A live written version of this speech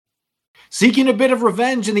Seeking a bit of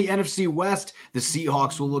revenge in the NFC West, the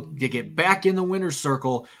Seahawks will look to get back in the winner's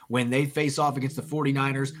circle when they face off against the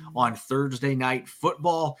 49ers on Thursday Night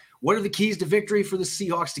Football. What are the keys to victory for the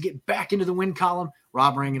Seahawks to get back into the win column?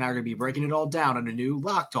 Rob Rang and I are going to be breaking it all down on a new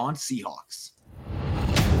Locked On Seahawks.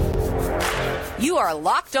 You are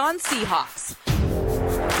Locked On Seahawks,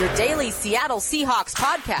 your daily Seattle Seahawks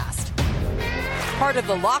podcast. Part of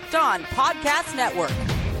the Locked On Podcast Network,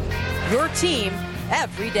 your team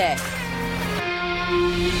every day.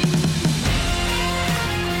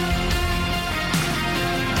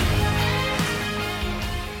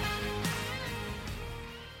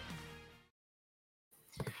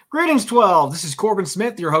 Greetings, 12. This is Corbin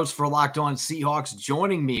Smith, your host for Locked On Seahawks.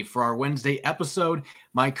 Joining me for our Wednesday episode,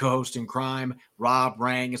 my co-host in crime, Rob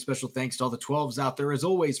Rang. A special thanks to all the 12s out there, as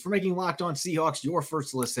always, for making Locked On Seahawks your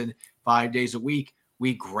first listen 5 days a week.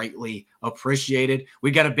 We greatly appreciate it. We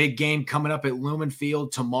got a big game coming up at Lumen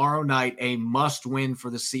Field tomorrow night, a must-win for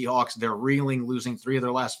the Seahawks. They're reeling, losing 3 of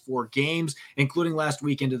their last 4 games, including last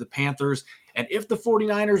weekend to the Panthers. And if the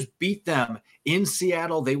 49ers beat them in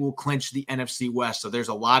Seattle, they will clinch the NFC West. So there's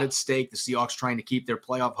a lot at stake. The Seahawks trying to keep their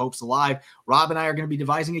playoff hopes alive. Rob and I are going to be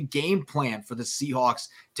devising a game plan for the Seahawks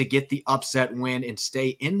to get the upset win and stay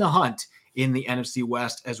in the hunt in the NFC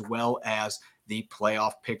West, as well as the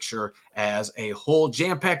playoff picture as a whole.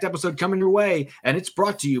 Jam-packed episode coming your way, and it's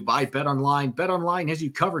brought to you by BetOnline. BetOnline has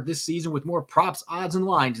you covered this season with more props, odds, and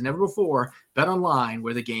lines than ever before. BetOnline,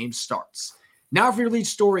 where the game starts. Now for your lead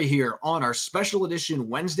story here on our special edition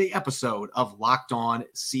Wednesday episode of Locked On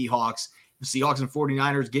Seahawks. The Seahawks and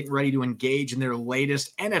 49ers getting ready to engage in their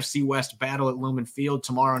latest NFC West battle at Lumen Field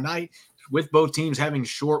tomorrow night. With both teams having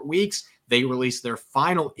short weeks, they released their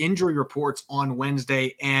final injury reports on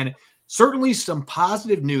Wednesday, and certainly some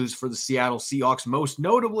positive news for the Seattle Seahawks. Most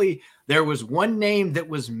notably, there was one name that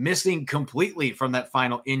was missing completely from that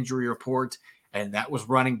final injury report, and that was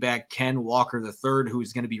running back Ken Walker III, who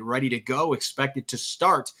is going to be ready to go, expected to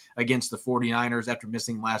start against the 49ers after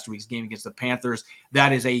missing last week's game against the Panthers.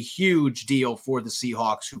 That is a huge deal for the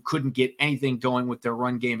Seahawks, who couldn't get anything going with their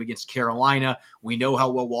run game against Carolina. We know how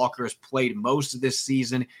well Walker has played most of this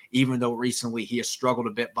season, even though recently he has struggled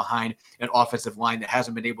a bit behind an offensive line that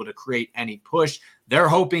hasn't been able to create any push. They're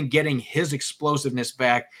hoping getting his explosiveness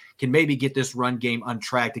back can maybe get this run game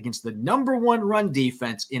untracked against the number 1 run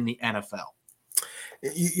defense in the NFL.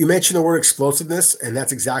 You mentioned the word explosiveness, and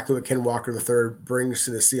that's exactly what Ken Walker III brings to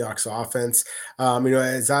the Seahawks offense.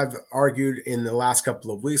 As I've argued in the last couple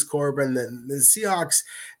of weeks, Corbin, the Seahawks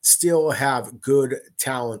still have good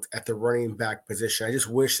talent at the running back position. I just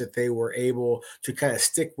wish that they were able to kind of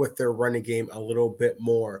stick with their running game a little bit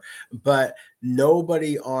more. But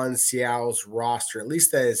nobody on Seattle's roster, at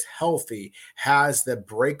least that is healthy, has the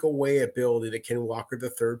breakaway ability that Ken Walker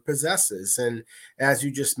III possesses. And as you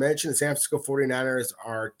just mentioned, the San Francisco 49ers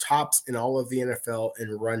are tops in all of the NFL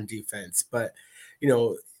in run defense. But,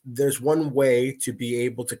 there's one way to be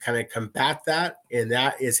able to kind of combat that, and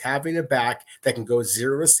that is having a back that can go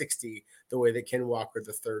 0 to 60 the way that Ken Walker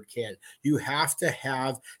III can. You have to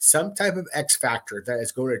have some type of X factor that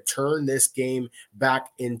is going to turn this game back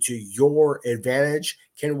into your advantage.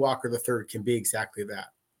 Ken Walker III can be exactly that.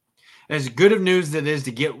 As good of news that is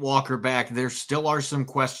to get Walker back, there still are some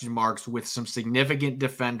question marks with some significant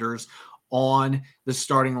defenders on the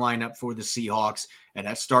starting lineup for the Seahawks. And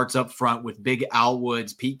that starts up front with Big Al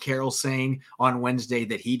Woods. Pete Carroll saying on Wednesday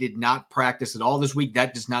that he did not practice at all this week.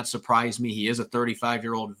 That does not surprise me. He is a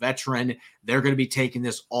 35-year-old veteran. They're going to be taking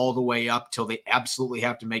this all the way up till they absolutely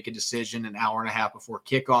have to make a decision an hour and a half before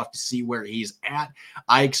kickoff to see where he's at.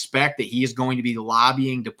 I expect that he is going to be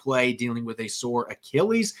lobbying to play, dealing with a sore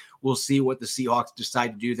Achilles. We'll see what the Seahawks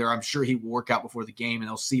decide to do there. I'm sure he will work out before the game and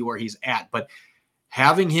they'll see where he's at. But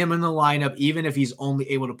having him in the lineup, even if he's only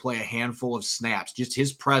able to play a handful of snaps, just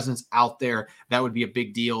his presence out there, that would be a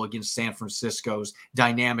big deal against San Francisco's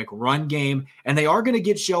dynamic run game. And they are going to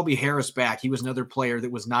get Shelby Harris back. He was another player that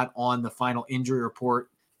was not on the final injury report,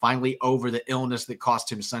 finally over the illness that cost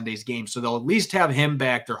him Sunday's game. So they'll at least have him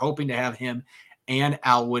back. They're hoping to have him and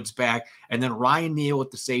Al Woods back. And then Ryan Neal at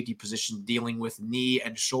the safety position dealing with knee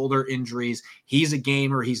and shoulder injuries. He's a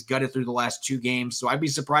gamer. He's gutted through the last 2 games. So I'd be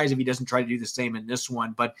surprised if he doesn't try to do the same in this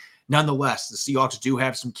one. But nonetheless, the Seahawks do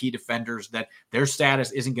have some key defenders that their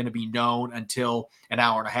status isn't going to be known until an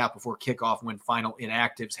hour and a half before kickoff, when final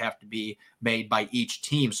inactives have to be made by each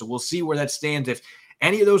team. So we'll see where that stands. If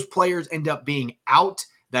any of those players end up being out,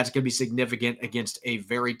 that's going to be significant against a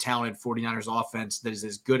very talented 49ers offense that is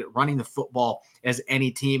as good at running the football as any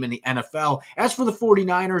team in the NFL. As for the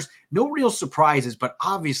 49ers, no real surprises, but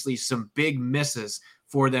obviously some big misses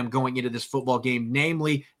for them going into this football game,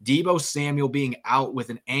 namely Deebo Samuel being out with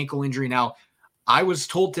an ankle injury. Now, I was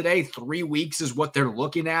told today 3 weeks is what they're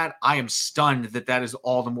looking at. I am stunned that that is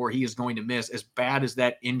all the more he is going to miss. As bad as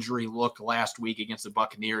that injury looked last week against the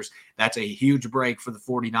Buccaneers, that's a huge break for the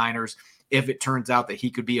 49ers if it turns out that he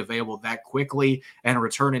could be available that quickly and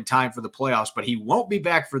return in time for the playoffs. But he won't be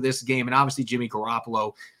back for this game. And obviously Jimmy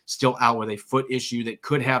Garoppolo still out with a foot issue that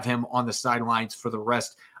could have him on the sidelines for the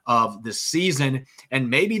rest of the season. And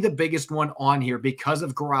maybe the biggest one on here because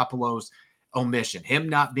of Garoppolo's omission, him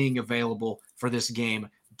not being available for this game.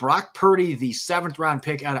 Brock Purdy, the 7th round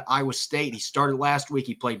pick out of Iowa State. He started last week.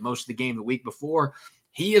 He played most of the game the week before.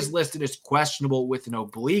 He is listed as questionable with an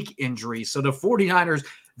oblique injury. So the 49ers,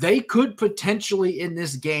 they could potentially in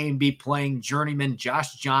this game be playing journeyman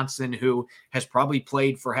Josh Johnson, who has probably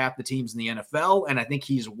played for half the teams in the NFL. And I think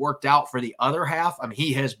he's worked out for the other half. I mean,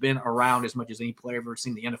 he has been around as much as any player I've ever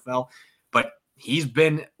seen in the NFL, but he's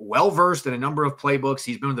been well-versed in a number of playbooks.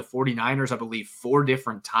 He's been with the 49ers, I believe, 4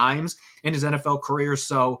 different times in his NFL career.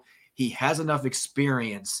 So he has enough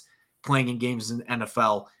experience playing in games in the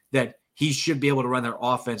NFL that he should be able to run their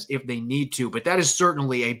offense if they need to. But that is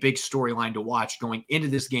certainly a big storyline to watch going into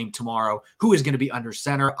this game tomorrow. Who is going to be under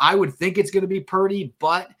center? I would think it's going to be Purdy,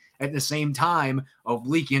 but at the same time,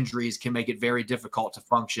 oblique injuries can make it very difficult to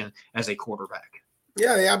function as a quarterback.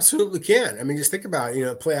 Yeah, they absolutely can. I mean, just think about,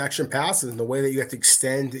 play action passes and the way that you have to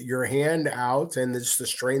extend your hand out and just the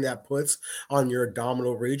strain that puts on your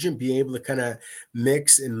abdominal region, being able to kind of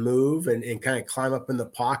mix and move and kind of climb up in the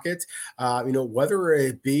pocket. Whether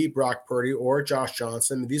it be Brock Purdy or Josh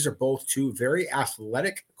Johnson, these are both 2 very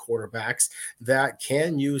athletic quarterbacks that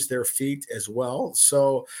can use their feet as well.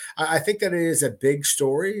 So I think that it is a big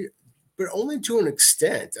story, but only to an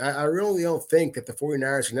extent. I really don't think that the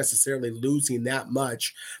 49ers are necessarily losing that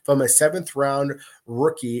much from a 7th round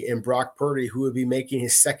rookie in Brock Purdy, who would be making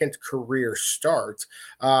his 2nd career start,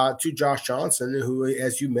 to Josh Johnson, who,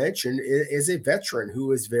 as you mentioned, is a veteran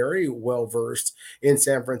who is very well-versed in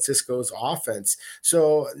San Francisco's offense.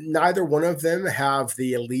 So neither one of them have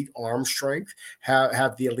the elite arm strength,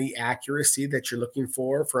 have the elite accuracy that you're looking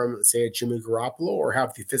for from, say, a Jimmy Garoppolo, or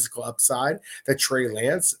have the physical upside that Trey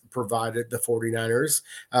Lance provided the 49ers.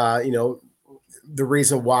 The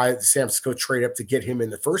reason why San Francisco traded up to get him in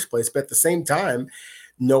the first place. But at the same time,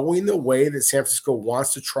 knowing the way that San Francisco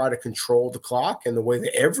wants to try to control the clock and the way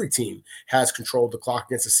that every team has controlled the clock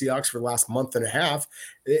against the Seahawks for the last month and a half,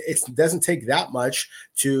 it doesn't take that much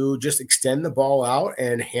to just extend the ball out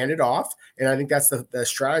and hand it off. And I think that's the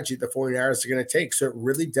strategy the 49ers are going to take. So it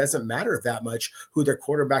really doesn't matter that much who their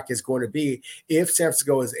quarterback is going to be. If San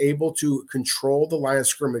Francisco is able to control the line of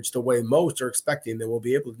scrimmage the way most are expecting, they will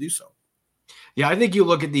be able to do so. Yeah, I think you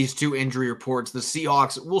look at these 2 injury reports. The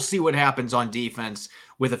Seahawks, we'll see what happens on defense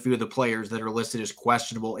with a few of the players that are listed as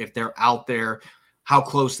questionable. If they're out there, how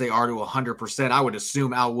close they are to 100%. I would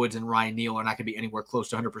assume Al Woods and Ryan Neal are not going to be anywhere close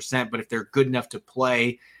to 100%, but if they're good enough to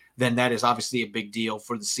play, then that is obviously a big deal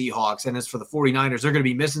for the Seahawks. And as for the 49ers, they're going to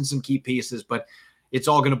be missing some key pieces, but it's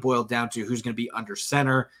all going to boil down to who's going to be under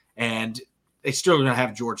center. And they still going to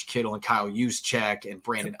have George Kittle and Kyle Juszczyk and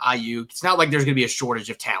Brandon Ayuk. It's not like there's going to be a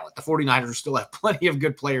shortage of talent. The 49ers still have plenty of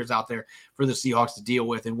good players out there for the Seahawks to deal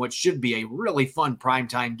with in what should be a really fun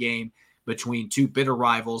primetime game between 2 bitter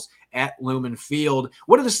rivals at Lumen Field.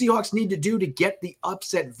 What do the Seahawks need to do to get the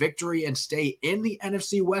upset victory and stay in the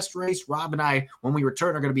NFC West race? Rob and I, when we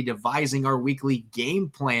return, are going to be devising our weekly game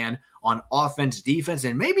plan on offense, defense,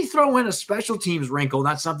 and maybe throw in a special teams wrinkle.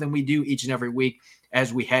 That's something we do each and every week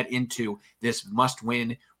as we head into this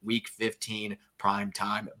must-win Week 15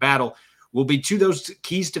 primetime battle. We'll be to those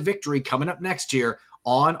keys to victory coming up next year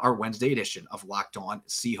on our Wednesday edition of Locked On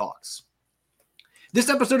Seahawks. This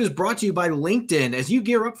episode is brought to you by LinkedIn. As you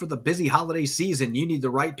gear up for the busy holiday season, you need the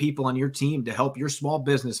right people on your team to help your small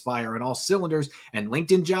business fire on all cylinders, and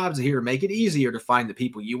LinkedIn Jobs are here to make it easier to find the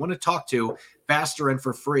people you want to talk to faster and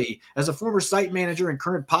for free. As a former site manager and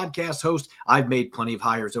current podcast host, I've made plenty of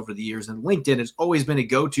hires over the years, and LinkedIn has always been a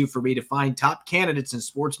go-to for me to find top candidates in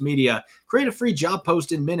sports media. Create a free job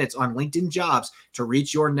post in minutes on LinkedIn Jobs to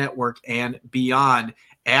reach your network and beyond.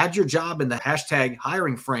 Add your job in the hashtag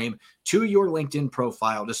hiring frame to your LinkedIn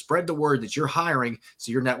profile to spread the word that you're hiring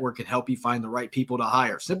so your network can help you find the right people to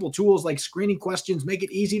hire. Simple tools like screening questions make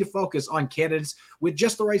it easy to focus on candidates with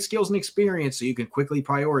just the right skills and experience so you can quickly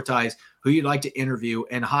prioritize who you'd like to interview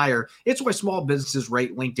and hire. It's why small businesses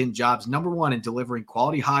rate LinkedIn Jobs #1 in delivering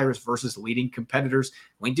quality hires versus leading competitors.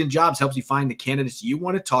 LinkedIn Jobs helps you find the candidates you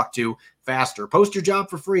want to talk to faster. Post your job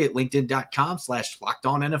for free at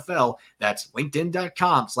linkedin.com/LockedOnNFL. That's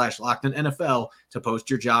linkedin.com/LockedOnNFL to post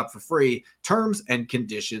your job for free. Terms and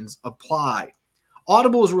conditions apply.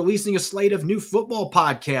 Audible is releasing a slate of new football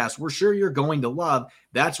podcasts we're sure you're going to love.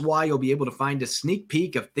 That's why you'll be able to find a sneak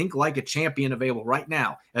peek of Think Like a Champion available right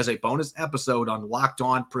now as a bonus episode on Locked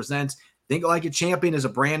On Presents. Think Like a Champion is a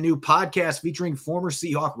brand new podcast featuring former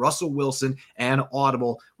Seahawk Russell Wilson and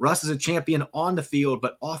Audible. Russ is a champion on the field,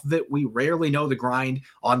 but off of it, we rarely know the grind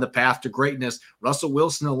on the path to greatness. Russell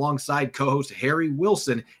Wilson, alongside co-host Harry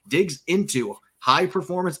Wilson, digs into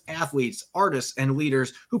high-performance athletes, artists, and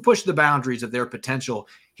leaders who push the boundaries of their potential.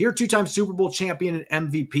 Here, two-time Super Bowl champion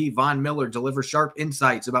and MVP Von Miller delivers sharp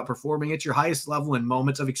insights about performing at your highest level in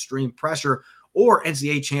moments of extreme pressure, or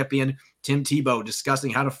NCAA champion Tim Tebow discussing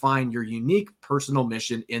how to find your unique personal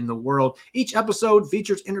mission in the world. Each episode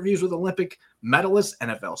features interviews with Olympic medalists,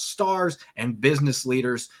 NFL stars, and business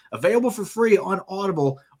leaders. Available for free on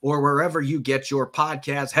Audible or wherever you get your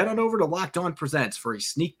podcasts. Head on over to Locked On Presents for a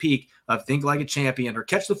sneak peek of Think Like a Champion, or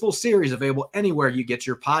catch the full series available anywhere you get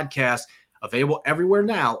your podcasts. Available everywhere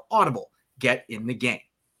now. Audible. Get in the game.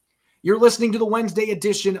 You're listening to the Wednesday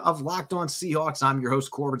edition of Locked On Seahawks. I'm your host,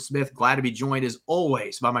 Corbin Smith. Glad to be joined, as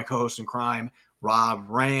always, by my co-host in crime, Rob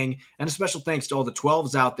Rang. And a special thanks to all the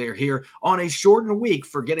 12s out there here on a shortened week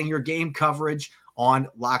for getting your game coverage on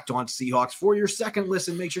Locked On Seahawks. For your second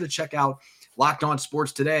listen, make sure to check out Locked On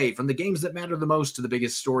Sports Today. From the games that matter the most to the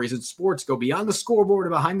biggest stories in sports, go beyond the scoreboard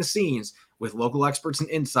and behind the scenes with local experts and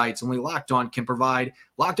insights only Locked On can provide.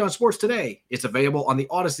 Locked On Sports Today. It's available on the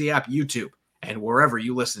Odyssey app, YouTube, and wherever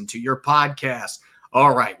you listen to your podcast.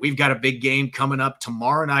 All right, we've got a big game coming up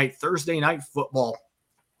tomorrow night, Thursday Night Football.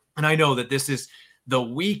 And I know that this is the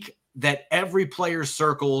week that every player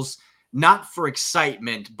circles, not for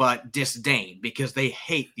excitement, but disdain, because they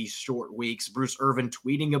hate these short weeks. Bruce Irvin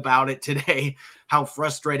tweeting about it today, how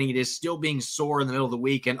frustrating it is still being sore in the middle of the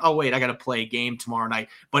week. And, oh, wait, I got to play a game tomorrow night.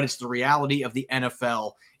 But it's the reality of the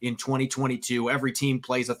NFL in 2022. Every team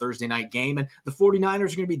plays a Thursday night game, and the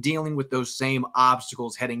 49ers are going to be dealing with those same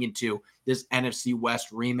obstacles heading into this NFC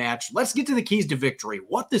West rematch. Let's get to the keys to victory.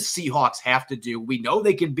 What the Seahawks have to do. We know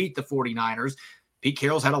they can beat the 49ers. Pete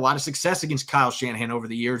Carroll's had a lot of success against Kyle Shanahan over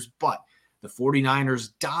the years, but the 49ers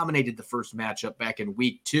dominated the first matchup back in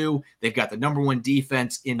week 2. They've got the number 1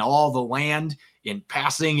 defense in all the land in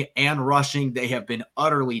passing and rushing. They have been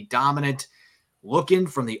utterly dominant. Looking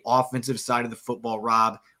from the offensive side of the football,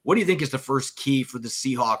 Rob, what do you think is the first key for the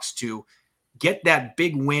Seahawks to get that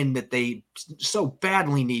big win that they so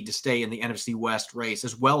badly need to stay in the NFC West race,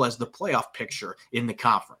 as well as the playoff picture in the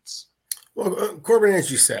conference? Well, Corbin, as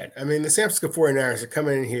you said, I mean, the San Francisco 49ers are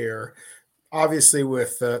coming in here, obviously,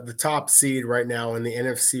 with the top seed right now in the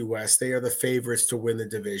NFC West. They are the favorites to win the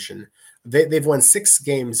division. They've won 6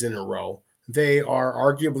 games in a row. They are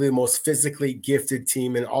arguably the most physically gifted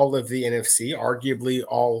team in all of the NFC, arguably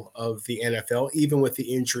all of the NFL, even with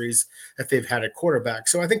the injuries that they've had at quarterback.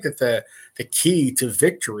 So I think that the key to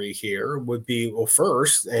victory here would be, well,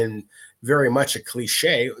 first, and very much a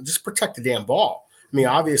cliche, just protect the damn ball. I mean,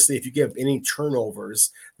 obviously, if you give any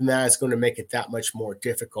turnovers, then that is going to make it that much more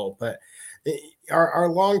difficult. But our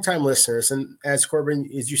longtime listeners, and as Corbin,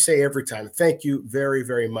 as you say every time, thank you very,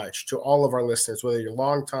 very much to all of our listeners, whether you're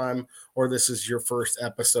long time or this is your first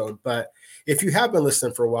episode. But if you have been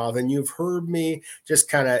listening for a while, then you've heard me just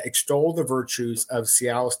kind of extol the virtues of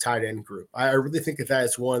Seattle's tight end group. I really think that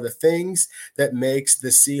is one of the things that makes the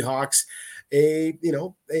Seahawks a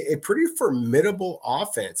pretty formidable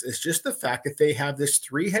offense. It's just the fact that they have this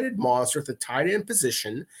 3-headed monster at the tight end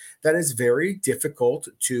position that is very difficult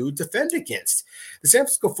to defend against. The San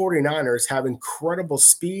Francisco 49ers have incredible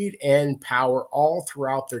speed and power all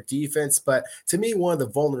throughout their defense, but to me, one of the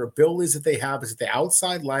vulnerabilities that they have is at the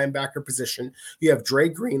outside linebacker position. You have Dre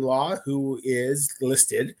Greenlaw, who is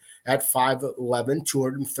listed at 5'11",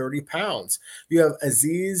 230 pounds. You have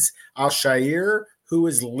Azeez Al-Shaair, who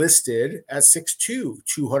is listed at 6'2",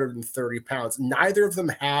 230 pounds. Neither of them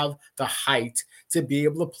have the height to be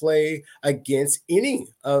able to play against any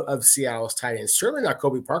of Seattle's tight ends. Certainly not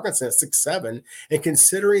Kobe Parkinson at 6'7". And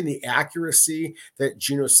considering the accuracy that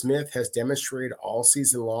Geno Smith has demonstrated all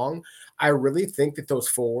season long, I really think that those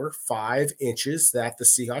 4-5 inches that the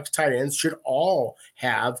Seahawks tight ends should all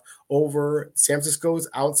have over San Francisco's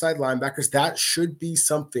outside linebackers, that should be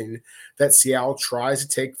something that Seattle tries to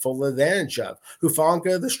take full advantage of.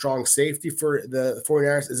 Hufanga, the strong safety for the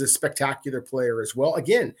 49ers, is a spectacular player as well.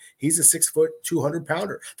 Again, he's a 6 foot,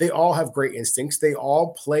 200-pounder. They all have great instincts. They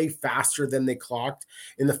all play faster than they clocked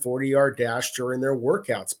in the 40-yard dash during their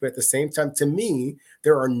workouts. But at the same time, to me,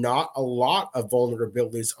 there are not a lot of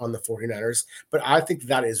vulnerabilities on the 49ers 49ers. But I think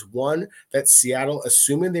that is one that Seattle,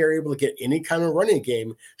 assuming they're able to get any kind of running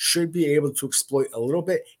game, should be able to exploit a little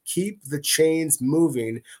bit, keep the chains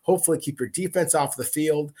moving, hopefully keep your defense off the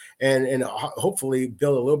field, and hopefully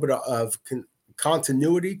build a little bit of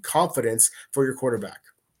continuity, confidence for your quarterback.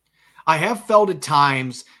 I have felt at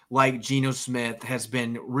times like Geno Smith has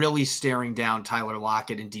been really staring down Tyler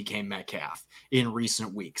Lockett and DK Metcalf in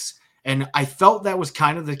recent weeks. And I felt that was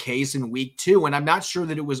kind of the case in week 2. And I'm not sure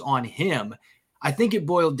that it was on him. I think it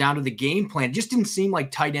boiled down to the game plan. It just didn't seem like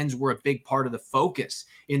tight ends were a big part of the focus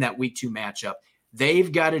in that week 2 matchup.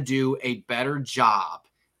 They've got to do a better job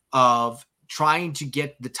of trying to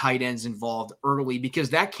get the tight ends involved early, because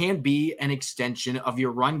that can be an extension of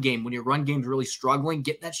your run game. When your run game's really struggling,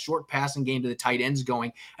 get that short passing game to the tight ends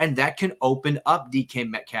going, and that can open up DK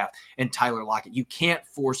Metcalf and Tyler Lockett. You can't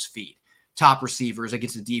force feed top receivers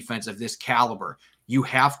against a defense of this caliber. You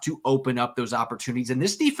have to open up those opportunities, and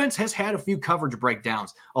this defense has had a few coverage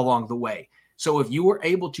breakdowns along the way. So if you were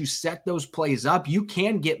able to set those plays up, you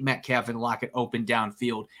can get Metcalf and Lockett open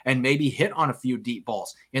downfield and maybe hit on a few deep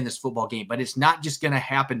balls in this football game. But it's not just going to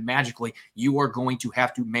happen magically. You are going to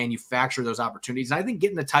have to manufacture those opportunities. And I think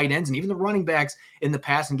getting the tight ends and even the running backs in the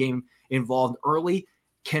passing game involved early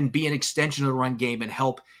can be an extension of the run game and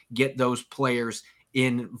help get those players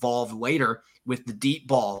involved later with the deep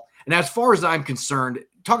ball. And as far as I'm concerned,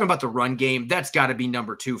 talking about the run game, that's got to be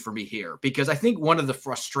number 2 for me here, because I think one of the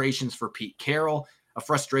frustrations for Pete Carroll, a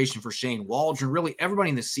frustration for Shane Waldron, really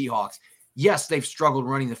everybody in the Seahawks, yes, they've struggled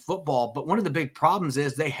running the football, but one of the big problems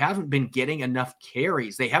is they haven't been getting enough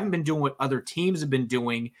carries. They haven't been doing what other teams have been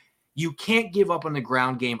doing. You can't give up on the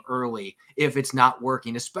ground game early if it's not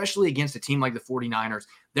working, especially against a team like the 49ers.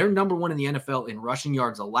 They're number 1 in the NFL in rushing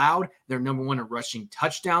yards allowed. They're number 1 in rushing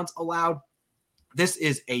touchdowns allowed. This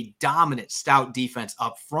is a dominant, stout defense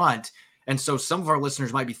up front. And so some of our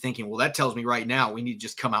listeners might be thinking, well, that tells me right now we need to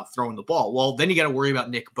just come out throwing the ball. Well, then you got to worry about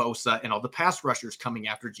Nick Bosa and all the pass rushers coming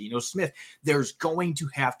after Geno Smith. There's going to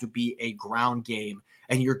have to be a ground game,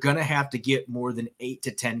 and you're going to have to get more than 8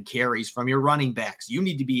 to 10 carries from your running backs. You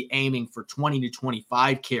need to be aiming for 20 to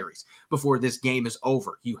 25 carries before this game is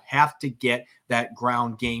over. You have to get that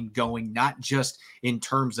ground game going, not just in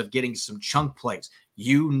terms of getting some chunk plays.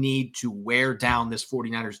 You need to wear down this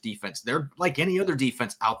 49ers defense. They're like any other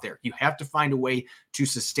defense out there. You have to find a way to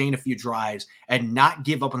sustain a few drives and not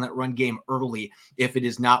give up on that run game early if it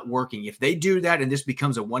is not working. If they do that and this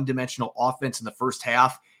becomes a one-dimensional offense in the first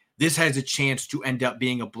half, this has a chance to end up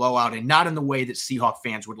being a blowout, and not in the way that Seahawk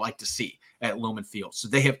fans would like to see at Lumen Field. So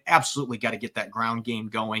they have absolutely got to get that ground game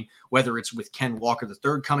going, whether it's with Ken Walker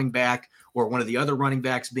III coming back or one of the other running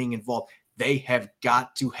backs being involved. They have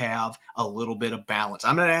got to have a little bit of balance.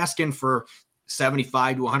 I'm not asking for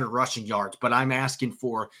 75 to 100 rushing yards, but I'm asking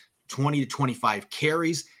for 20 to 25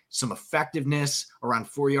 carries, some effectiveness around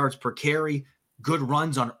 4 yards per carry, good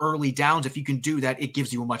runs on early downs. If you can do that, it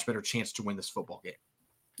gives you a much better chance to win this football game.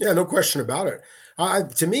 Yeah, no question about it.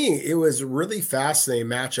 To me, it was a really fascinating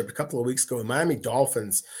matchup a couple of weeks ago. The Miami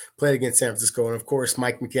Dolphins played against San Francisco. And of course,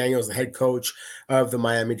 Mike McDaniel, the head coach of the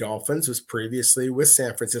Miami Dolphins, was previously with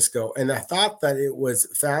San Francisco. And I thought that it was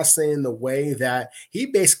fascinating the way that he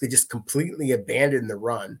basically just completely abandoned the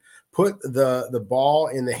run, put the ball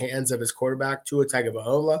in the hands of his quarterback, Tua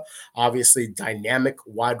Tagovailoa. Obviously, dynamic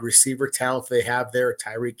wide receiver talent they have there,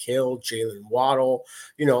 Tyreek Hill, Jalen Waddle,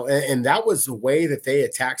 and that was the way that they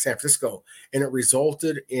attacked San Francisco, and it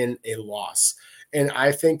resulted in a loss. And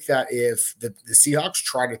I think that if the Seahawks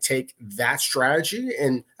try to take that strategy,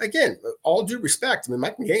 and again, all due respect, I mean,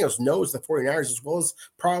 Mike McDaniels knows the 49ers as well as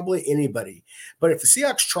probably anybody. But if the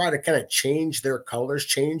Seahawks try to kind of change their colors,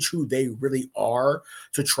 change who they really are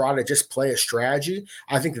to try to just play a strategy,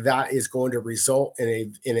 I think that is going to result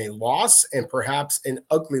in a loss, and perhaps an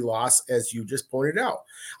ugly loss, as you just pointed out.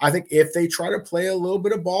 I think if they try to play a little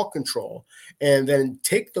bit of ball control and then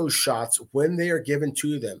take those shots when they are given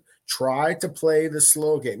to them, try to play the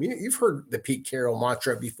slow game. You've heard the Pete Carroll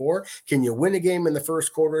mantra before. Can you win a game in the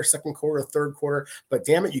first quarter, second quarter, third quarter? But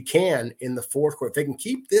damn it, you can in the fourth quarter. If they can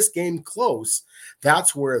keep this game close,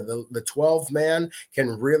 that's where the 12-man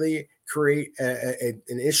can really create an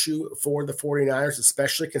issue for the 49ers,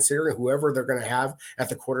 especially considering whoever they're going to have at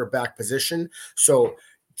the quarterback position. So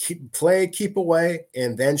keep away,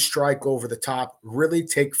 and then strike over the top. Really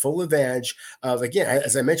take full advantage of, again,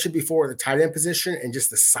 as I mentioned before, the tight end position and just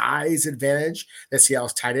the size advantage that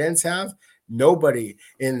Seattle's tight ends have. Nobody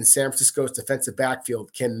in San Francisco's defensive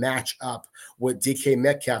backfield can match up with DK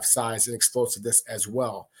Metcalf's size and explosiveness as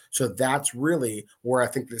well. So that's really where I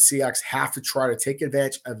think the Seahawks have to try to take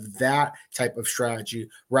advantage of that type of strategy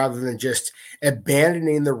rather than just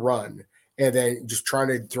abandoning the run and then just trying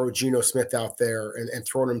to throw Geno Smith out there and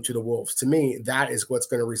throwing him to the wolves. To me, that is what's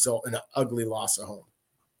going to result in an ugly loss at home.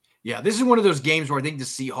 Yeah, this is one of those games where I think the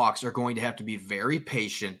Seahawks are going to have to be very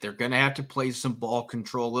patient. They're going to have to play some ball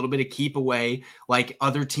control, a little bit of keep away, like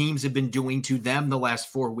other teams have been doing to them the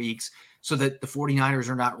last 4 weeks, so that the 49ers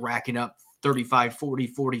are not racking up 35, 40,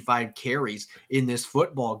 45 carries in this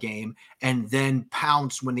football game and then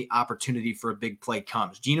pounce when the opportunity for a big play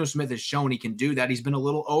comes. Geno Smith has shown he can do that. He's been a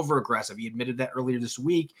little over aggressive. He admitted that earlier this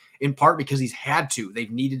week, in part because he's had to. They've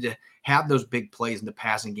needed to have those big plays in the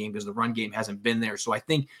passing game because the run game hasn't been there. So I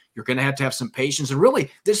think you're going to have some patience. And really,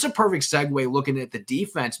 this is a perfect segue looking at the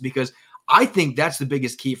defense, because I think that's the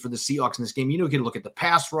biggest key for the Seahawks in this game. You can look at the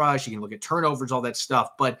pass rush, you can look at turnovers, all that stuff,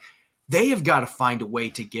 but they have got to find a way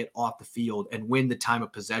to get off the field and win the time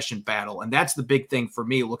of possession battle. And that's the big thing for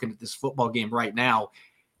me looking at this football game right now.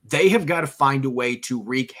 They have got to find a way to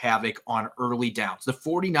wreak havoc on early downs. The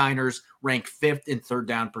 49ers rank 5th in third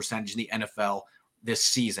down percentage in the NFL this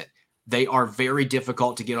season. They are very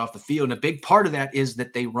difficult to get off the field. And a big part of that is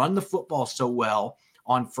that they run the football so well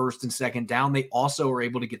on first and second down. They also are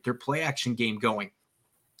able to get their play action game going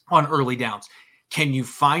on early downs. Can you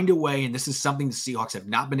find a way, and this is something the Seahawks have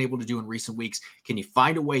not been able to do in recent weeks, can you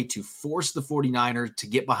find a way to force the 49ers to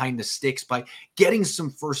get behind the sticks by getting some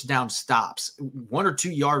first down stops, 1 or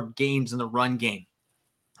 2 yard gains in the run game,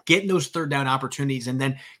 getting those third down opportunities, and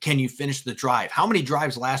then can you finish the drive? How many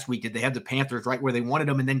drives last week did they have the Panthers right where they wanted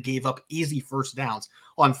them and then gave up easy first downs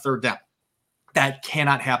on third down? That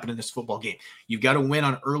cannot happen in this football game. You've got to win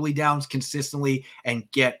on early downs consistently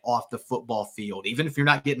and get off the football field. Even if you're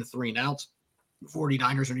not getting 3 and outs,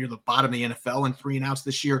 49ers are near the bottom of the NFL in 3 and outs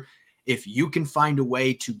this year. If you can find a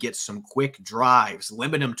way to get some quick drives,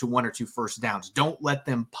 limit them to 1 or 2 first downs. Don't let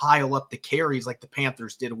them pile up the carries like the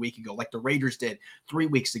Panthers did a week ago, like the Raiders did 3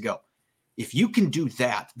 weeks ago. If you can do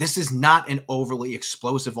that, this is not an overly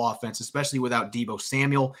explosive offense, especially without Deebo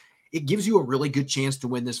Samuel. It gives you a really good chance to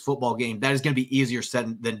win this football game. That is going to be easier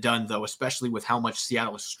said than done, though, especially with how much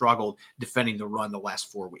Seattle has struggled defending the run the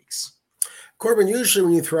last 4 weeks. Corbin, usually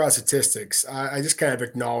when you throw out statistics, I just kind of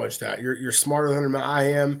acknowledge that you're smarter than I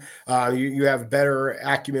am. You have better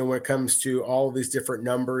acumen when it comes to all of these different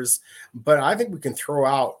numbers. But I think we can throw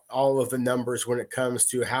out all of the numbers when it comes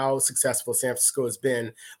to how successful San Francisco has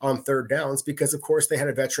been on third downs, because of course they had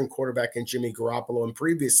a veteran quarterback in Jimmy Garoppolo, and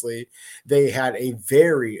previously they had a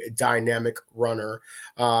very dynamic runner,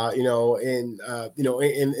 in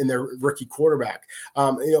their rookie quarterback.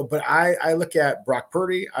 But I look at Brock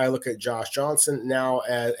Purdy, I look at Josh Johnson now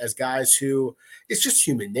as guys who, it's just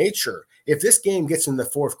human nature. If this game gets in the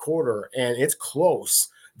fourth quarter and it's close,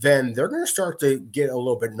 then they're going to start to get a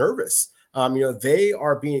little bit nervous. They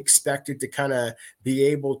are being expected to kind of be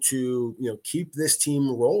able to, keep this team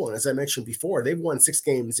rolling. As I mentioned before, they've won 6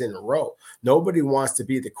 games in a row. Nobody wants to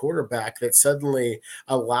be the quarterback that suddenly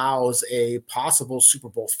allows a possible Super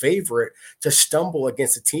Bowl favorite to stumble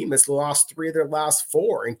against a team that's lost 3 of their last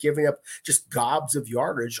 4 and giving up just gobs of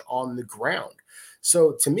yardage on the ground.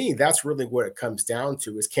 So to me, that's really what it comes down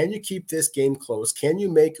to is, can you keep this game close? Can you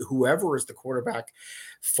make whoever is the quarterback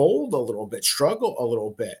fold a little bit, struggle a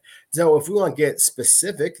little bit? So if we want to get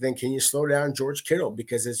specific, then can you slow down George Kittle?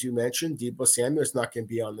 Because as you mentioned, Deebo Samuel is not going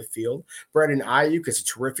to be on the field. Brandon Ayuk is a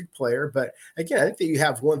terrific player. But again, I think that you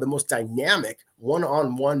have one of the most dynamic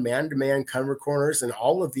one-on-one, man-to-man cover corners in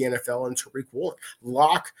all of the NFL in Tariq Woolen.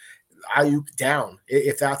 Lock Ayuk down,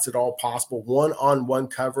 if that's at all possible, one-on-one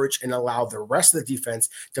coverage, and allow the rest of the defense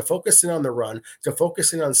to focus in on the run, to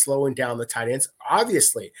focus in on slowing down the tight ends.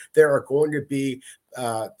 Obviously, there are going to be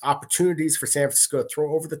opportunities for San Francisco to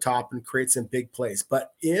throw over the top and create some big plays.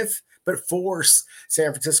 But force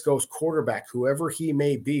San Francisco's quarterback, whoever he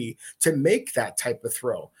may be, to make that type of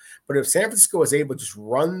throw. But if San Francisco is able to just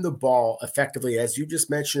run the ball effectively, as you just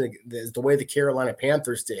mentioned, the way the Carolina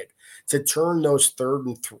Panthers did, to turn those 3rd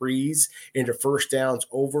and 3s into first downs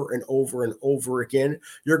over and over and over again,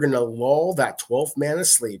 you're going to lull that 12th man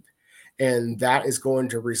asleep. And that is going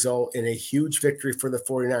to result in a huge victory for the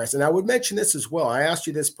 49ers. And I would mention this as well. I asked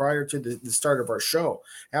you this prior to the start of our show.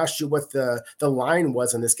 I asked you what the line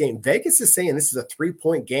was on this game. Vegas is saying this is a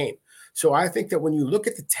 3-point game. So I think that when you look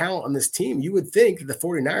at the talent on this team, you would think that the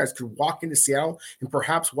 49ers could walk into Seattle and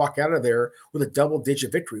perhaps walk out of there with a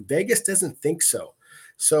double-digit victory. Vegas doesn't think so.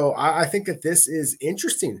 So I think that this is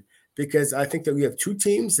interesting, because I think that we have 2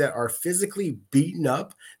 teams that are physically beaten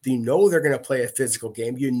up. They're going to play a physical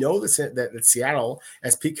game. That Seattle,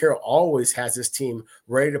 as Pete Carroll always has his team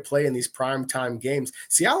ready to play in these primetime games,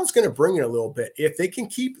 Seattle's going to bring it a little bit. If they can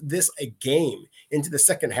keep this a game into the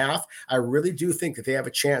second half, I really do think that they have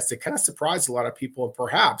a chance to kind of surprise a lot of people and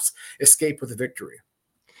perhaps escape with a victory.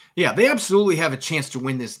 Yeah, they absolutely have a chance to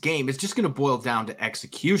win this game. It's just going to boil down to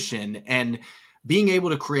execution and being able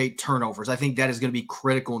to create turnovers. I think that is going to be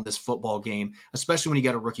critical in this football game, especially when you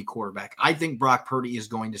got a rookie quarterback. I think Brock Purdy is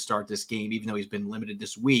going to start this game, even though he's been limited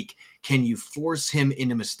this week. Can you force him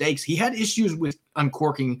into mistakes? He had issues with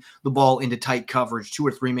uncorking the ball into tight coverage, 2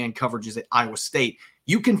 or 3 man coverages at Iowa State.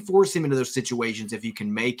 You can force him into those situations if you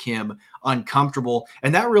can make him uncomfortable.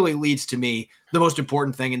 And that really leads to me the most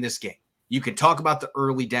important thing in this game. You can talk about the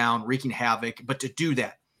early down, wreaking havoc, but to do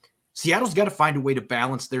that, Seattle's got to find a way to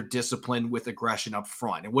balance their discipline with aggression up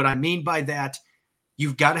front. And what I mean by that,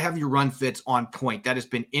 you've got to have your run fits on point. That has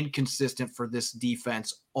been inconsistent for this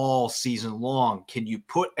defense all season long. Can you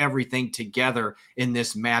put everything together in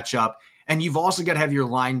this matchup? And you've also got to have your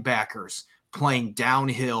linebackers playing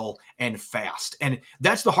downhill and fast. And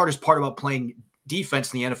that's the hardest part about playing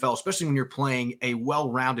defense in the NFL, especially when you're playing a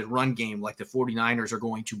well-rounded run game like the 49ers are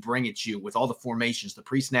going to bring at you with all the formations, the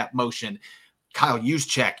pre-snap motion, Kyle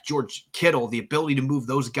Juszczyk, George Kittle, the ability to move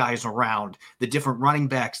those guys around, the different running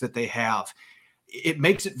backs that they have. It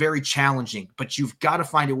makes it very challenging, but you've got to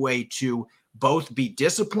find a way to both be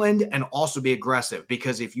disciplined and also be aggressive,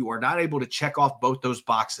 because if you are not able to check off both those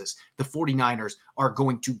boxes, the 49ers are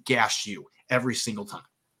going to gash you every single time.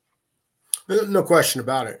 No question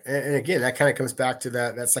about it. And again, that kind of comes back to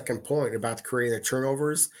that second point about creating the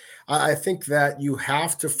turnovers. I think that you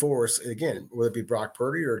have to force, again, whether it be Brock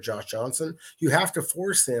Purdy or Josh Johnson, you have to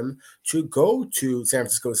force them to go to San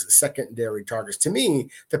Francisco's secondary targets. To me,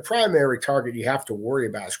 the primary target you have to worry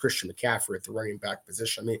about is Christian McCaffrey at the running back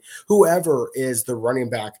position. I mean, whoever is the running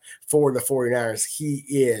back for the 49ers, he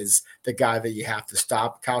is the guy that you have to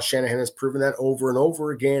stop. Kyle Shanahan has proven that over and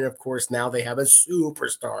over again. Of course, now they have a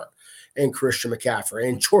superstar and Christian McCaffrey,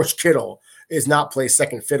 and George Kittle is not play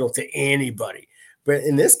second fiddle to anybody. But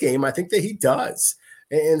in this game, I think that he does.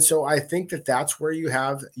 And so I think that that's where you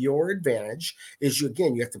have your advantage is you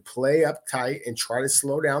have to play up tight and try to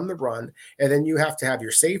slow down the run. And then you have to have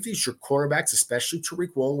your safeties, your cornerbacks, especially Tariq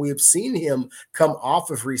Woolen. We have seen him come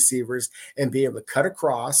off of receivers and be able to cut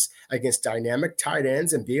across against dynamic tight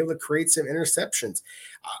ends and be able to create some interceptions.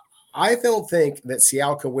 I don't think that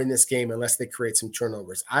Seattle can win this game unless they create some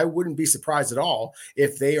turnovers. I wouldn't be surprised at all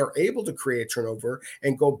if they are able to create a turnover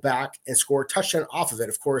and go back and score a touchdown off of it.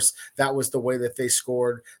 Of course, that was the way that they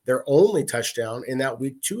scored their only touchdown in that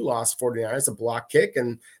week 2 loss, 49ers, a block kick,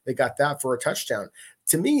 and they got that for a touchdown.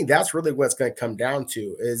 To me, that's really what it's going to come down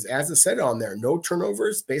to is, as I said on there, no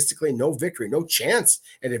turnovers, basically no victory, no chance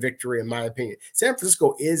at a victory, in my opinion. San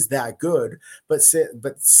Francisco is that good, but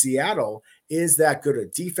Seattle is that good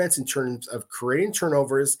at defense in terms of creating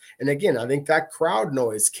turnovers. And again, I think that crowd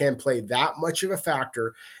noise can play that much of a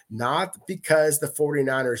factor, not because the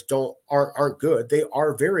 49ers aren't good. They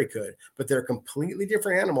are very good, but they're a completely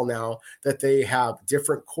different animal now that they have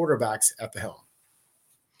different quarterbacks at the helm.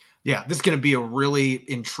 Yeah, this is going to be a really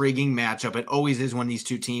intriguing matchup. It always is when these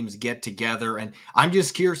two teams get together. And I'm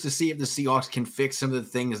just curious to see if the Seahawks can fix some of the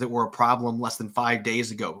things that were a problem less than 5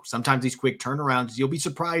 days ago. Sometimes these quick turnarounds, you'll be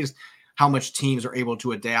surprised how much teams are able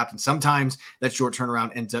to adapt. And sometimes that short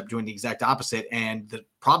turnaround ends up doing the exact opposite. And the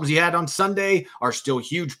problems you had on Sunday are still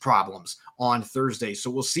huge problems on Thursday.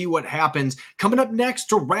 So we'll see what happens. Coming up next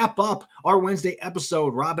to wrap up our Wednesday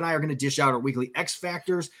episode, Rob and I are going to dish out our weekly X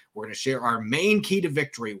Factors. We're going to share our main key to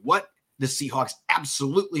victory, what the Seahawks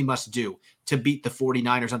absolutely must do to beat the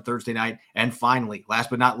 49ers on Thursday night. And finally, last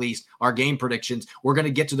but not least, our game predictions. We're going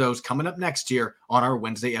to get to those coming up next here on our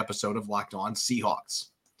Wednesday episode of Locked On Seahawks.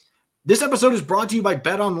 This episode is brought to you by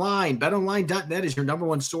BetOnline. BetOnline.net is your number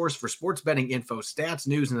one source for sports betting info, stats,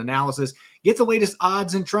 news, and analysis. Get the latest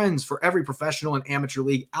odds and trends for every professional and amateur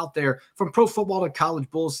league out there, from pro football to college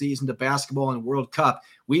bowl season to basketball and World Cup.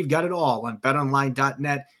 We've got it all on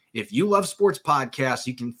BetOnline.net. If you love sports podcasts,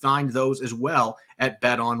 you can find those as well at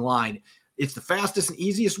BetOnline. It's the fastest and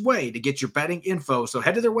easiest way to get your betting info, so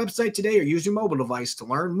head to their website today or use your mobile device to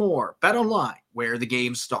learn more. BetOnline, where the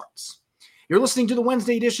game starts. You're listening to the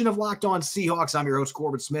Wednesday edition of Locked On Seahawks. I'm your host,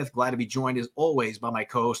 Corbin Smith. Glad to be joined, as always, by my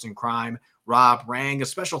co-host in crime, Rob Rang. A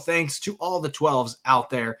special thanks to all the 12s out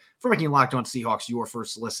there for making Locked On Seahawks your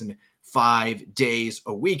first listen 5 days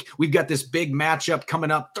a week. We've got this big matchup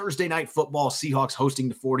coming up, Thursday Night Football, Seahawks hosting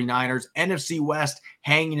the 49ers, NFC West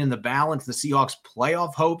hanging in the balance, the Seahawks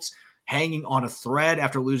playoff hopes hanging on a thread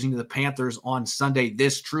after losing to the Panthers on Sunday.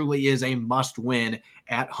 This truly is a must-win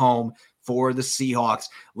at home for the Seahawks.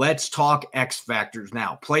 Let's talk X factors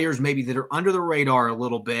now. Players maybe that are under the radar a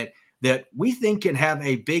little bit that we think can have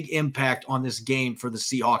a big impact on this game for the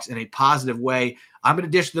Seahawks in a positive way. I'm going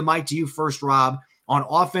to dish the mic to you first, Rob, on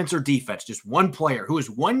offense or defense, just one player, who is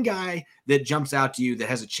one guy that jumps out to you that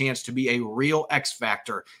has a chance to be a real X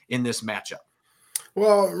factor in this matchup?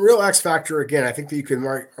 Well, real X factor, again, I think that you can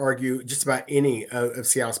argue just about any of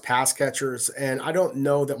Seattle's pass catchers. And I don't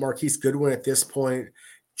know that Marquise Goodwin at this point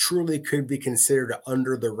truly could be considered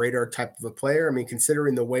under the radar type of a player. I mean,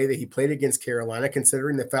 considering the way that he played against Carolina,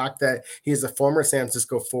 considering the fact that he is a former San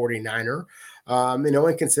Francisco 49er,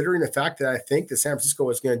 and considering the fact that I think that San Francisco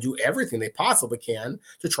is going to do everything they possibly can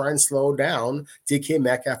to try and slow down DK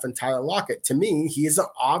Metcalf and Tyler Lockett. To me, he is an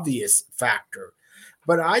obvious factor.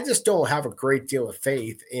 But I just don't have a great deal of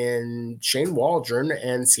faith in Shane Waldron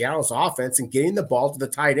and Seattle's offense and getting the ball to the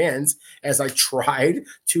tight ends, as I tried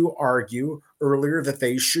to argue earlier that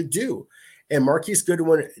they should do. And Marquise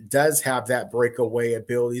Goodwin does have that breakaway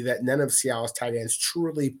ability that none of Seattle's tight ends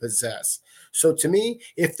truly possess. So to me,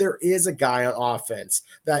 if there is a guy on offense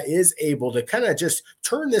that is able to kind of just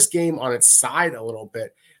turn this game on its side a little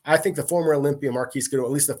bit, I think the former Olympian Marquise Goodwin,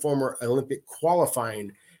 at least the former Olympic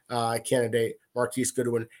qualifying candidate, Marquise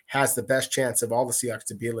Goodwin, has the best chance of all the Seahawks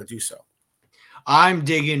to be able to do so. I'm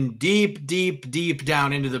digging deep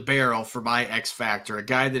down into the barrel for my X Factor, a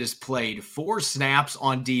guy that has played 4 snaps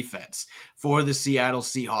on defense for the Seattle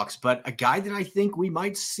Seahawks, but a guy that I think we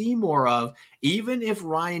might see more of, even if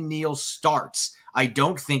Ryan Neal starts. I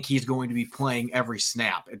don't think he's going to be playing every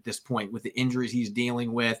snap at this point with the injuries he's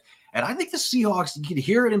dealing with. And I think the Seahawks, you could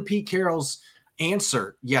hear it in Pete Carroll's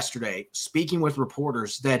answer yesterday, speaking with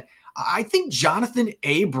reporters, that I think Jonathan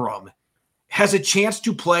Abram has a chance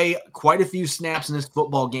to play quite a few snaps in this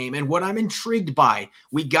football game. And what I'm intrigued by,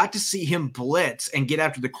 we got to see him blitz and get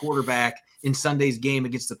after the quarterback in Sunday's game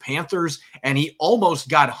against the Panthers, and he almost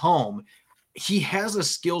got home. He has a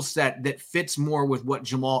skill set that fits more with what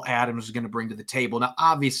Jamal Adams is going to bring to the table. Now,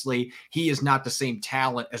 obviously, he is not the same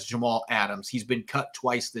talent as Jamal Adams. He's been cut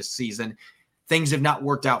twice this season. Things have not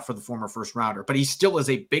worked out for the former first rounder, but he still is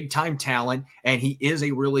a big time talent, and he is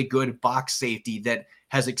a really good box safety that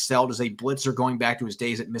has excelled as a blitzer going back to his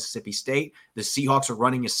days at Mississippi State. The Seahawks are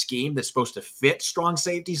running a scheme that's supposed to fit strong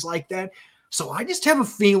safeties like that. So I just have a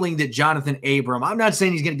feeling that Jonathan Abram, I'm not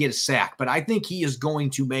saying he's going to get a sack, but I think he is going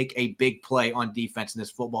to make a big play on defense in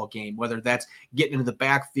this football game, whether that's getting into the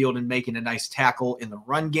backfield and making a nice tackle in the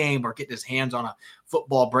run game or getting his hands on a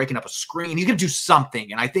football, breaking up a screen. He's going to do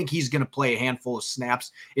something, and I think he's going to play a handful of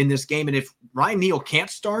snaps in this game. And if Ryan Neal can't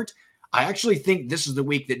start, I actually think this is the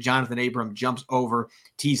week that Jonathan Abram jumps over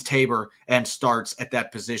Teez Tabor and starts at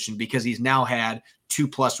that position, because he's now had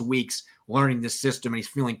 2+ weeks learning this system and he's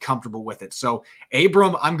feeling comfortable with it. So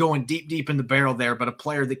Abram, I'm going deep in the barrel there, but a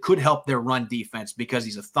player that could help their run defense because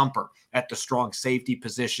he's a thumper at the strong safety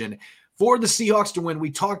position. For the Seahawks to win,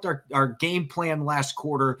 we talked our game plan last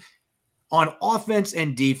quarter on offense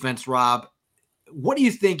and defense. Rob, what do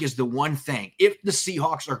you think is the one thing, if the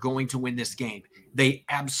Seahawks are going to win this game, they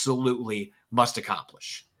absolutely must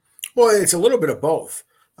accomplish? Well, it's a little bit of both.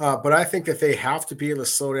 But I think that they have to be able to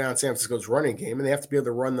slow down San Francisco's running game, and they have to be able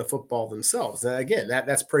to run the football themselves. And again,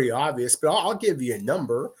 that's pretty obvious, but I'll give you a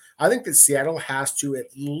number. I think that Seattle has to at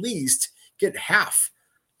least get half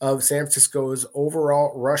of San Francisco's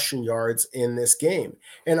overall rushing yards in this game.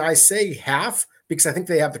 And I say half because I think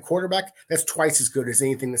they have the quarterback that's twice as good as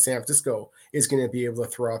anything that San Francisco is going to be able to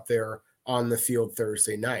throw out there on the field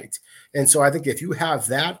Thursday night. And so I think if you have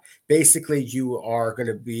that, basically you are going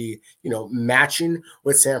to be, matching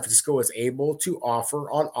what San Francisco is able to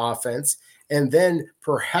offer on offense. And then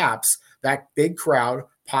perhaps that big crowd,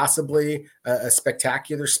 possibly a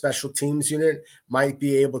spectacular special teams unit, might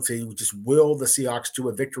be able to just will the Seahawks to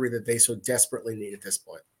a victory that they so desperately need at this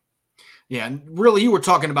point. Yeah, and really, you were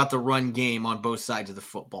talking about the run game on both sides of the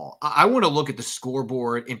football. I want to look at the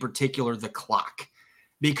scoreboard, in particular the clock.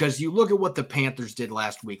 Because you look at what the Panthers did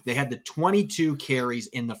last week. They had the 22 carries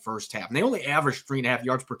in the first half. And they only averaged 3.5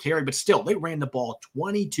 yards per carry, but still, they ran the ball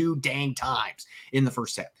 22 dang times in the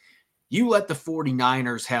first half. You let the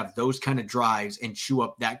 49ers have those kind of drives and chew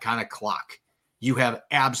up that kind of clock, you have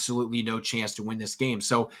absolutely no chance to win this game.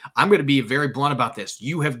 So I'm going to be very blunt about this.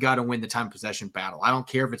 You have got to win the time of possession battle. I don't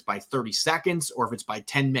care if it's by 30 seconds or if it's by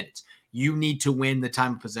 10 minutes. You need to win the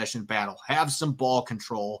time of possession battle. Have some ball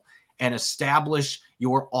control and establish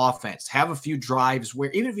your offense. Have a few drives where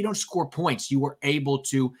even if you don't score points, you are able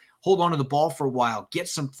to hold on to the ball for a while, get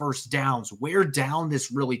some first downs, wear down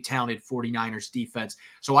this really talented 49ers defense.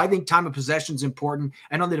 So I think time of possession is important.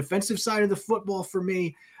 And on the defensive side of the football, for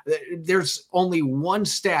me, there's only one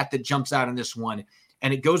stat that jumps out in this one,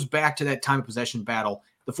 and it goes back to that time of possession battle.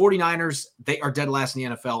 The 49ers, they are dead last in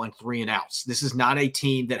the NFL in 3 and outs. This is not a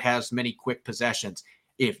team that has many quick possessions.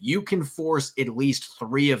 If you can force at least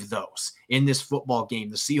 3 of those in this football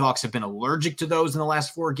game, the Seahawks have been allergic to those in the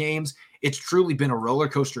last 4 games. It's truly been a roller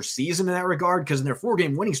coaster season in that regard, because in their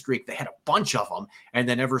 4-game winning streak, they had a bunch of them. And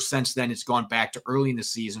then ever since then, it's gone back to early in the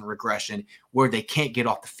season regression where they can't get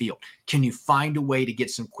off the field. Can you find a way to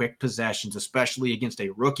get some quick possessions, especially against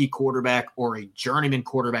a rookie quarterback or a journeyman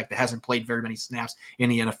quarterback that hasn't played very many snaps in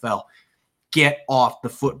the NFL? Get off the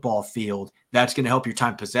football field. That's going to help your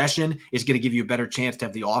time possession. It's going to give you a better chance to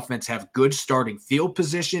have the offense have good starting field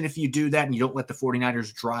position if you do that and you don't let the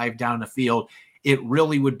 49ers drive down the field. It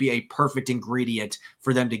really would be a perfect ingredient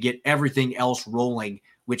for them to get everything else rolling,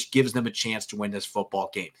 which gives them a chance to win this football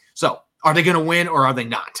game. So are they going to win or are they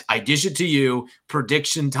not? I dish it to you.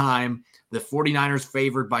 Prediction time. The 49ers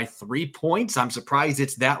favored by 3 points. I'm surprised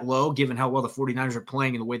it's that low given how well the 49ers are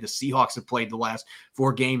playing and the way the Seahawks have played the last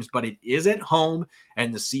 4 games, but it is at home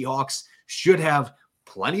and the Seahawks should have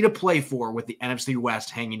plenty to play for with the NFC West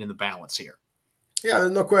hanging in the balance here. Yeah,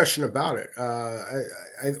 there's no question about it.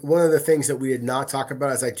 One of the things that we did not talk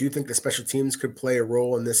about is I do think the special teams could play a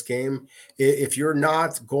role in this game. If you're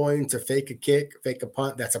not going to fake a kick, fake a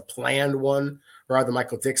punt, that's a planned one, rather than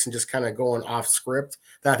Michael Dixon just kind of going off script,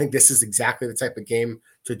 then I think this is exactly the type of game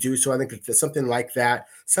to do. So I think if there's something like that,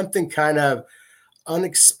 something kind of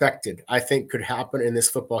unexpected, I think could happen in this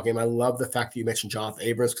football game. I love the fact that you mentioned Jonathan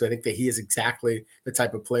Abrams, because I think that he is exactly the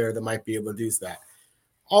type of player that might be able to do that.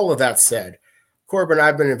 All of that said, Corbin,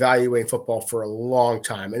 I've been evaluating football for a long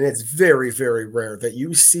time, and it's very, very rare that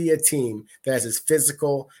you see a team that is as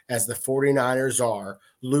physical as the 49ers are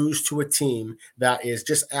lose to a team that is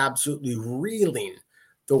just absolutely reeling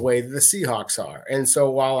the way that the Seahawks are. And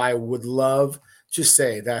so while I would love to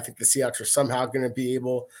say that I think the Seahawks are somehow going to be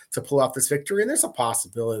able to pull off this victory, and there's a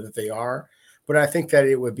possibility that they are, but I think that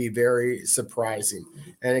it would be very surprising.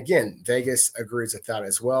 And again, Vegas agrees with that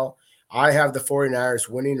as well. I have the 49ers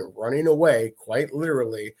winning, running away, quite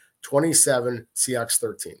literally, 27, Seahawks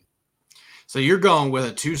 13. So you're going with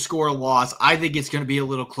a 2-score loss. I think it's going to be a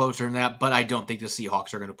little closer than that, but I don't think the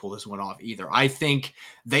Seahawks are going to pull this one off either. I think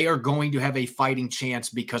they are going to have a fighting chance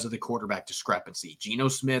because of the quarterback discrepancy. Geno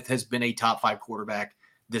Smith has been a top 5 quarterback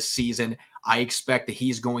this season. I expect that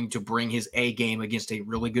he's going to bring his A game against a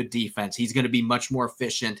really good defense. He's going to be much more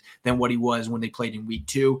efficient than what he was when they played in week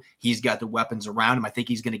 2. He's got the weapons around him. I think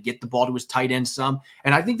he's going to get the ball to his tight end some.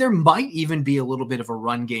 And I think there might even be a little bit of a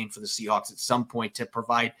run game for the Seahawks at some point to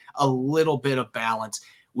provide a little bit of balance.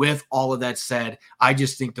 With all of that said, I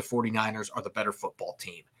just think the 49ers are the better football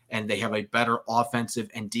team. And they have a better offensive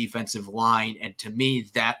and defensive line. And to me,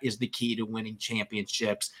 that is the key to winning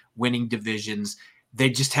championships, winning divisions. They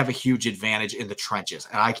just have a huge advantage in the trenches,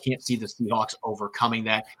 and I can't see the Seahawks overcoming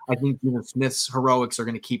that. I think Geno Smith's heroics are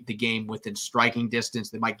going to keep the game within striking distance.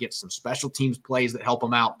 They might get some special teams plays that help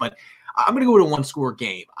them out, but I'm going to go to a 1-score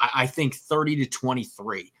game. I think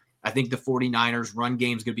 30-23. I think the 49ers run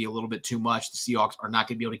game is going to be a little bit too much. The Seahawks are not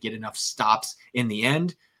going to be able to get enough stops in the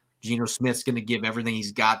end. Geno Smith's going to give everything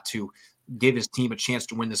he's got to give his team a chance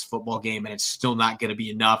to win this football game, and it's still not going to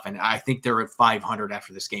be enough. And I think they're at 500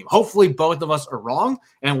 after this game. Hopefully both of us are wrong,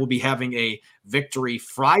 and we'll be having a Victory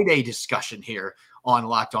Friday discussion here on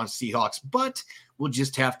Locked On Seahawks, but we'll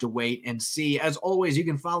just have to wait and see. As always, you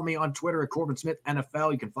can follow me on Twitter at Corbin Smith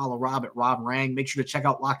NFL. You can follow Rob at Rob Rang. Make sure to check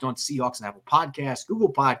out Locked On Seahawks on Apple Podcasts,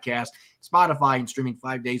 Google Podcasts, Spotify, and streaming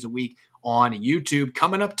 5 days a week on YouTube.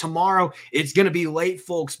 Coming up tomorrow, it's going to be late,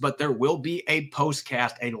 folks, but there will be a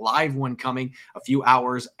postcast, a live one coming a few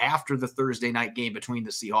hours after the Thursday night game between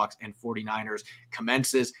the Seahawks and 49ers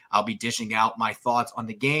commences. I'll be dishing out my thoughts on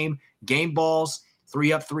the game balls,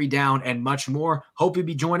 3 up, 3 down, and much more. Hope you'll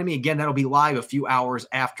be joining me. Again, that'll be live a few hours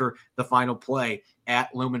after the final play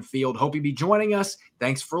at Lumen Field. Hope you'll be joining us.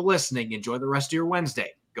 Thanks for listening. Enjoy the rest of your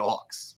Wednesday. Go Hawks.